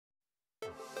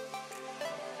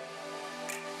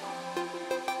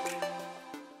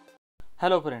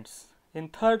Hello friends, in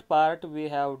third part we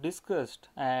have discussed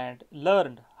and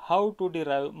learned how to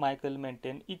derive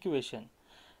Michaelis-Menten equation,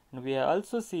 and we have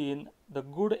also seen the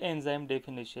good enzyme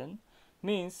definition,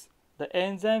 means the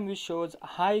enzyme which shows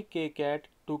high Kcat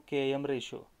to Km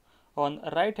ratio. On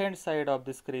right hand side of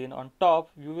the screen on top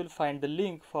you will find the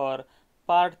link for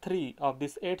part 3 of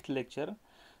this 8th lecture.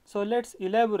 So let's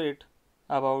elaborate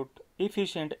about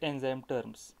efficient enzyme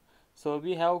terms. So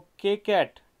we have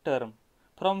Kcat term.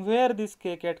 From where this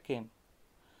Kcat came?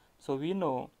 So we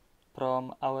know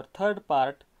from our third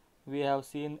part we have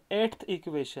seen 8th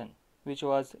equation, which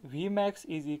was Vmax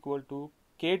is equal to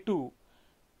K2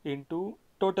 into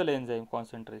total enzyme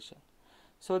concentration.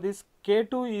 So this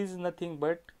K2 is nothing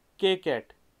but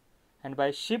Kcat, and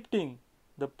by shifting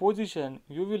the position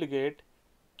you will get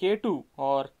K2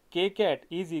 or Kcat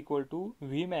is equal to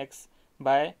Vmax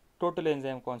by total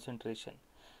enzyme concentration.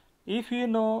 If we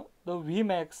know the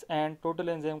Vmax and total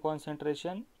enzyme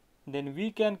concentration, then we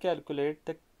can calculate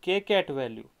the Kcat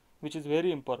value, which is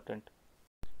very important.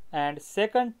 And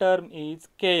second term is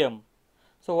Km.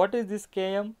 So what is this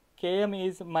Km? Km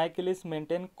is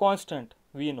Michaelis-Menten constant,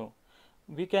 we know.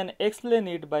 We can explain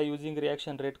it by using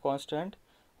reaction rate constant,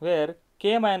 where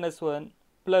K minus 1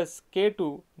 plus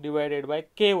K2 divided by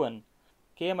K1.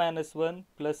 K minus 1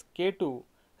 plus K2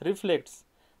 reflects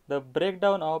the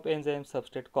breakdown of enzyme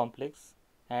substrate complex,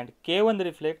 and K1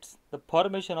 reflects the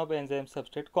formation of enzyme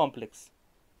substrate complex.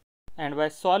 And by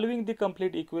solving the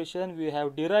complete equation we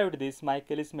have derived this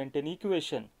Michaelis-Menten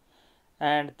equation,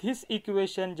 and this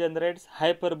equation generates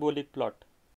hyperbolic plot.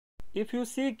 If you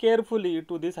see carefully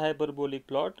to this hyperbolic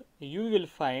plot, you will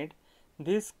find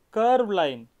this curved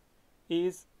line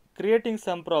is creating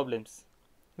some problems.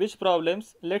 Which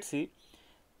problems? Let's see.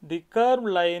 The curved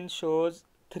line shows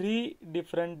 3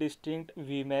 different distinct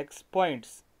Vmax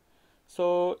points.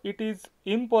 So it is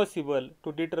impossible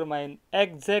to determine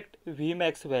exact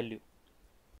Vmax value.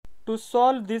 To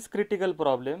solve this critical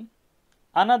problem,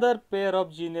 another pair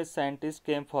of genius scientists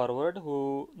came forward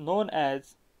who known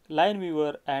as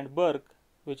Lineweaver and Burk,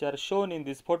 which are shown in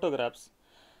these photographs.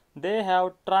 They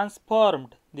have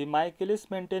transformed the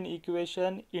Michaelis-Menten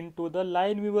equation into the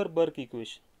Lineweaver-Burk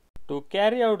equation. To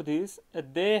carry out this,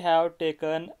 they have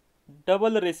taken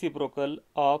double reciprocal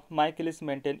of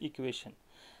Michaelis-Menten equation.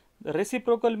 The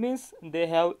reciprocal means they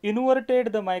have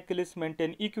inverted the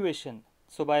Michaelis-Menten equation.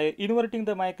 So by inverting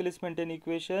the Michaelis-Menten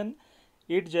equation,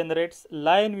 it generates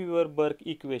Lineweaver-Burk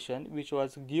equation, which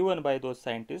was given by those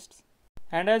scientists.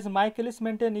 And as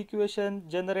Michaelis-Menten equation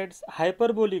generates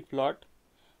hyperbolic plot,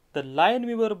 the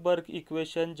Lineweaver-Burk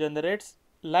equation generates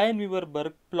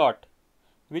Lineweaver-Burk plot,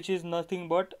 which is nothing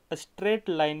but a straight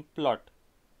line plot.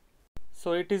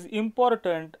 So it is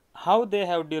important how they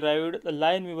have derived the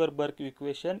Lineweaver-Burk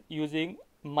equation using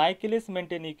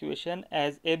Michaelis-Menten equation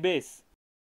as a base.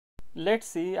 Let's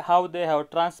see how they have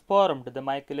transformed the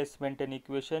Michaelis-Menten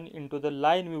equation into the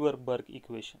Lineweaver-Burk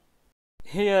equation.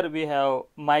 Here we have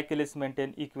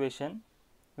Michaelis-Menten equation,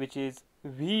 which is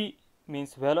V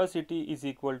means velocity is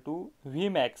equal to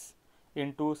Vmax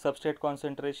into substrate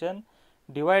concentration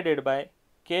divided by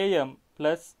Km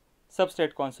plus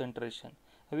substrate concentration.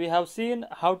 We have seen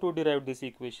how to derive this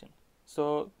equation.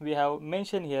 So we have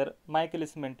mentioned here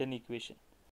Michaelis-Menten equation.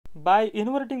 By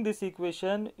inverting this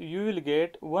equation, you will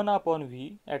get 1 upon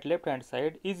V at left hand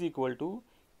side is equal to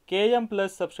Km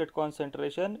plus substrate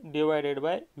concentration divided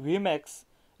by Vmax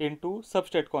into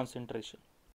substrate concentration.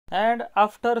 And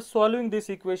after solving this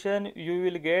equation, you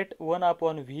will get 1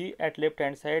 upon V at left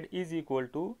hand side is equal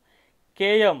to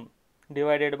Km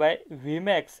divided by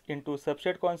Vmax into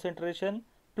substrate concentration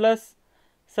plus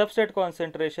substrate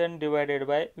concentration divided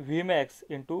by Vmax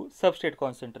into substrate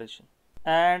concentration.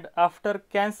 And after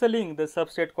cancelling the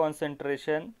substrate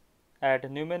concentration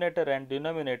at numerator and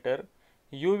denominator,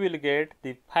 you will get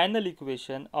the final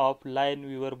equation of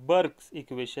Lineweaver-Burk's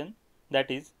equation, that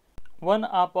is 1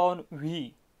 upon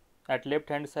V at left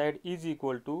hand side is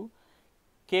equal to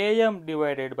Km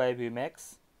divided by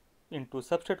Vmax into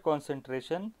substrate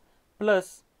concentration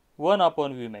plus 1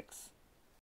 upon Vmax.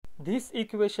 This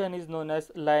equation is known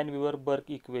as Lineweaver-Burk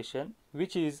equation,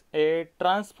 which is a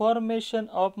transformation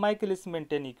of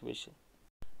Michaelis-Menten equation.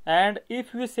 And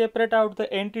if we separate out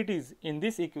the entities in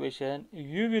this equation,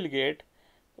 you will get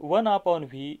 1 upon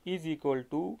V is equal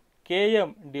to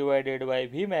Km divided by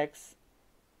Vmax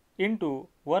into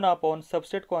 1 upon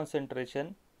substrate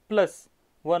concentration plus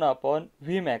 1 upon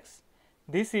Vmax.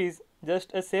 This is just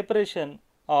a separation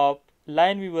of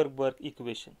Lineweaver-Burk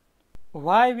equation.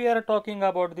 Why we are talking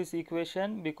about this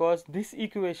equation? Because this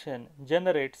equation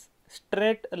generates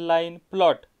straight line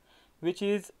plot, which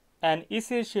is an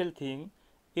essential thing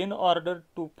in order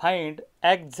to find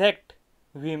exact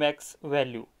Vmax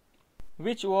value,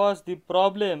 which was the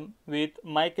problem with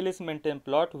Michaelis-Menten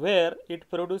plot, where it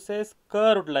produces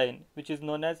curved line which is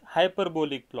known as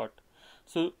hyperbolic plot.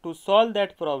 So to solve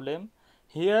that problem,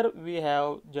 here we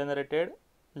have generated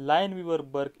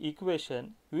Lineweaver-Burk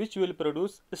equation which will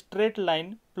produce a straight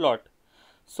line plot.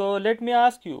 So let me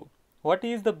ask you, what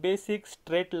is the basic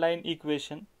straight line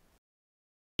equation?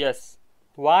 Yes,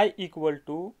 y equal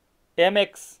to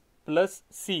mx plus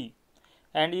c,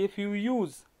 and if you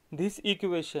use this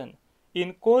equation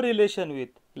in correlation with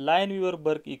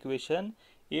Lineweaver-Burk equation,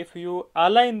 if you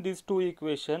align these two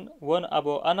equations one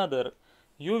above another,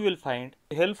 you will find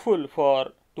helpful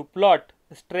for to plot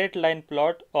straight line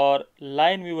plot or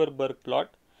Lineweaver-Burk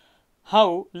plot.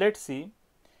 How? Let's see.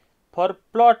 For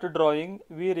plot drawing,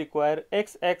 we require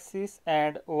x-axis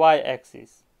and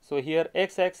y-axis. So here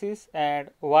x-axis and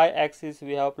y-axis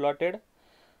we have plotted.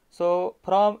 So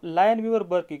from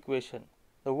Lineweaver-Burk equation,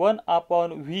 the 1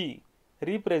 upon v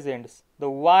represents the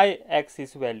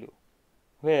y-axis value,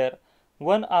 where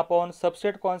 1 upon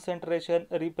substrate concentration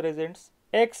represents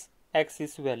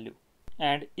x-axis value.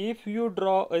 And if you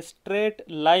draw a straight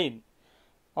line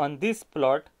on this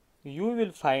plot, you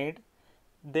will find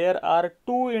there are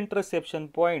two intersection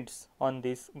points on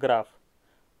this graph.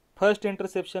 First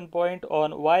intersection point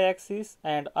on y-axis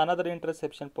and another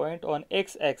intersection point on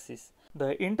x-axis.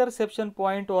 The intersection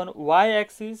point on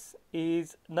y-axis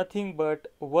is nothing but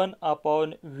 1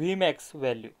 upon Vmax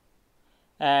value,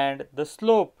 and the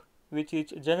slope which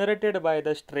is generated by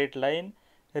the straight line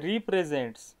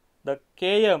represents the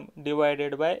Km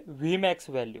divided by Vmax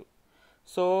value.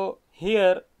 So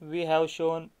here we have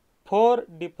shown 4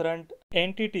 different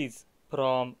entities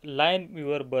from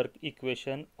Lineweaver-Burk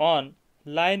equation on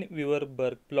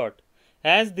Lineweaver-Burk plot.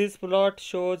 As this plot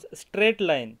shows straight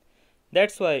line,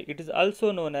 that's why it is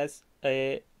also known as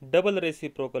a double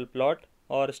reciprocal plot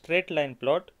or straight line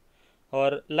plot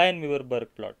or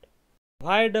Lineweaver-Burk plot.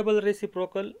 Why double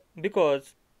reciprocal?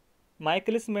 Because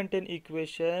Michaelis-Menten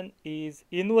equation is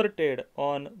inverted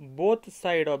on both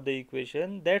sides of the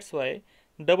equation. That's why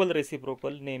double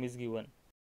reciprocal name is given.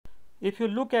 If you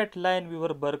look at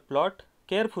Lineweaver-Burk plot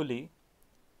carefully,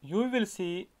 you will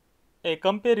see a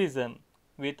comparison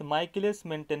with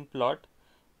Michaelis-Menten plot,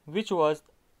 which was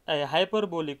a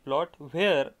hyperbolic plot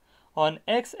where on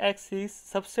x-axis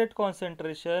substrate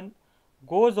concentration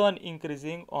goes on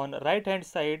increasing on right hand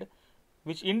side,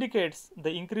 which indicates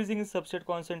the increasing in substrate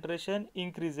concentration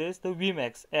increases the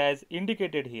Vmax as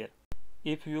indicated here.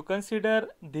 If you consider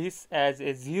this as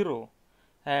a 0,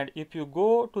 and if you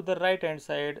go to the right hand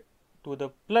side to the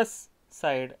plus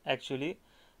side, actually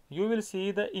you will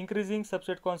see the increasing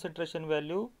substrate concentration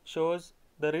value shows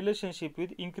the relationship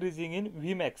with increasing in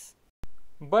Vmax.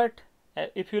 But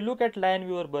if you look at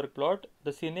Lineweaver-Burk plot,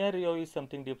 the scenario is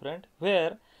something different,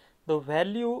 where the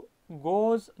value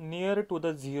goes near to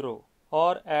the 0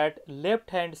 or at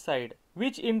left hand side,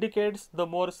 which indicates the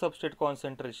more substrate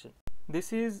concentration.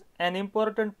 This is an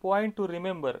important point to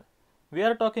remember. We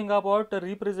are talking about a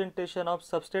representation of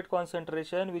substrate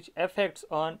concentration which affects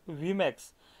on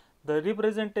Vmax. The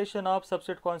representation of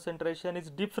substrate concentration is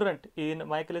different in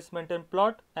Michaelis-Menten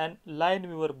plot and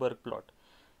Lineweaver-Burk plot.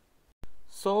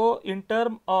 So in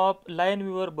terms of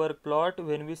Lineweaver-Burk plot,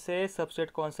 when we say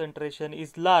substrate concentration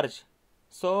is large,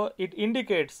 so it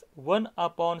indicates 1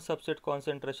 upon substrate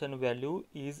concentration value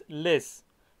is less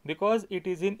because it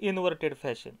is in inverted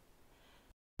fashion.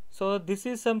 So this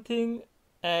is something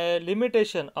a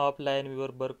limitation of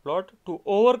Lineweaver-Burk plot. To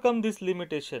overcome this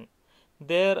limitation,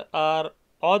 there are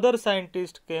other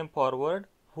scientists came forward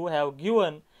who have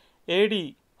given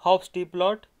AD Hofstee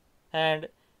plot and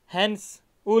Hans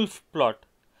Wolf plot.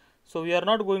 So we are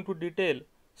not going to detail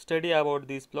study about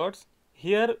these plots.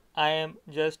 Here I am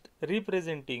just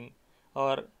representing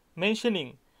or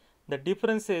mentioning the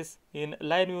differences in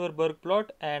Lineweaver-Burk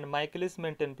plot and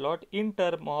Michaelis-Menten plot in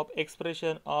terms of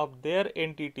expression of their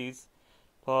entities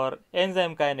for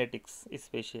enzyme kinetics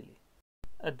especially.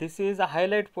 This is a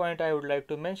highlight point I would like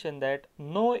to mention, that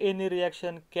no any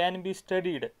reaction can be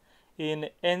studied in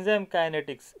enzyme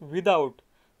kinetics without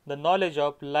the knowledge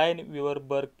of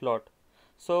Lineweaver-Burk plot.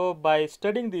 So by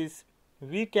studying this,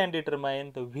 we can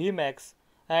determine the Vmax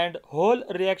and whole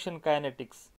reaction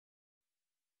kinetics.